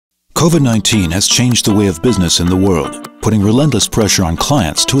COVID-19 has changed the way of business in the world, putting relentless pressure on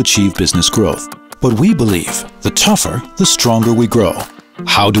clients to achieve business growth. But we believe, the tougher, the stronger we grow.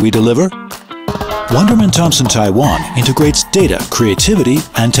 How do we deliver? Wunderman Thompson Taiwan integrates data, creativity,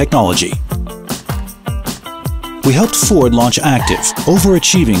 and technology. We helped Ford launch Active,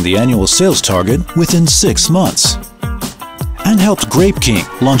 overachieving the annual sales target within 6 months. And helped Grape King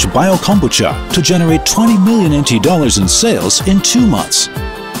launch Bio Kombucha to generate 20 million NT dollars in sales in 2 months.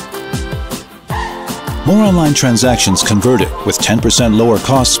 More online transactions converted with 10% lower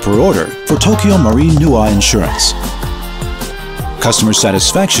costs per order for Tokyo Marine Nua Insurance. Customer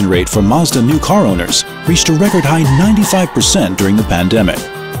satisfaction rate for Mazda new car owners reached a record high 95% during the pandemic.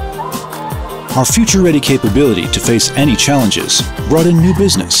 Our future-ready capability to face any challenges brought in new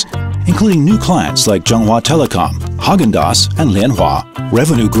business, including new clients like Zhonghua Telecom, Häagen-Dazs, and Lianhua.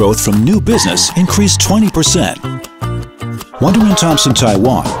 Revenue growth from new business increased 20%. Wunderman Thompson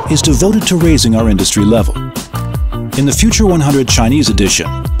Taiwan is devoted to raising our industry level. In the Future 100 Chinese edition,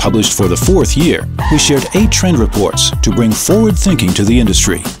 published for the 4th year, we shared 8 trend reports to bring forward thinking to the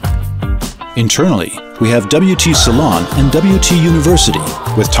industry. Internally, we have WT Salon and WT University,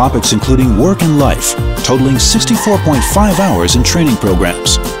 with topics including work and life, totaling 64.5 hours in training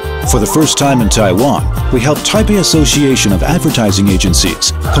programs. For the first time in Taiwan, we helped Taipei Association of Advertising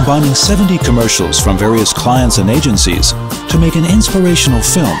Agencies, combining 70 commercials from various clients and agencies to make an inspirational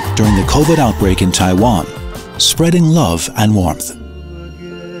film during the COVID outbreak in Taiwan, spreading love and warmth.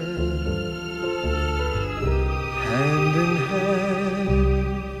 Hand in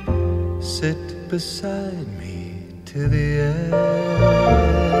hand, sit beside me to the end.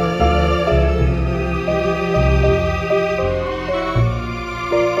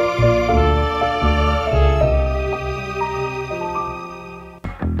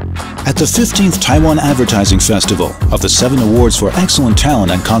 At the 15th Taiwan Advertising Festival of the 7 Awards for Excellent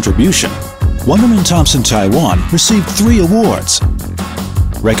Talent and Contribution, Wunderman Thompson Taiwan received 3 awards.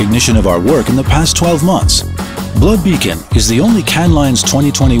 Recognition of our work in the past 12 months. Blood Beacon is the only Cannes Lions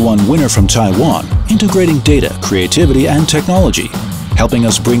 2021 winner from Taiwan, integrating data, creativity, and technology, helping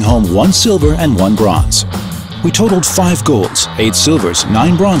us bring home 1 silver and 1 bronze. We totaled 5 golds, 8 silvers,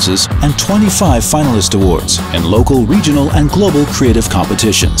 9 bronzes, and 25 finalist awards in local, regional, and global creative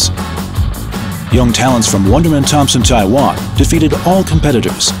competitions. Young talents from Wunderman Thompson Taiwan defeated all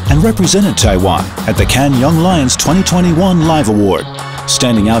competitors and represented Taiwan at the Cannes Young Lions 2021 Live Award,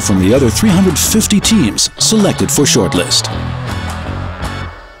 standing out from the other 350 teams selected for shortlist.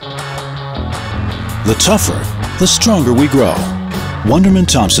 The tougher, the stronger we grow. Wunderman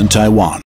Thompson Taiwan.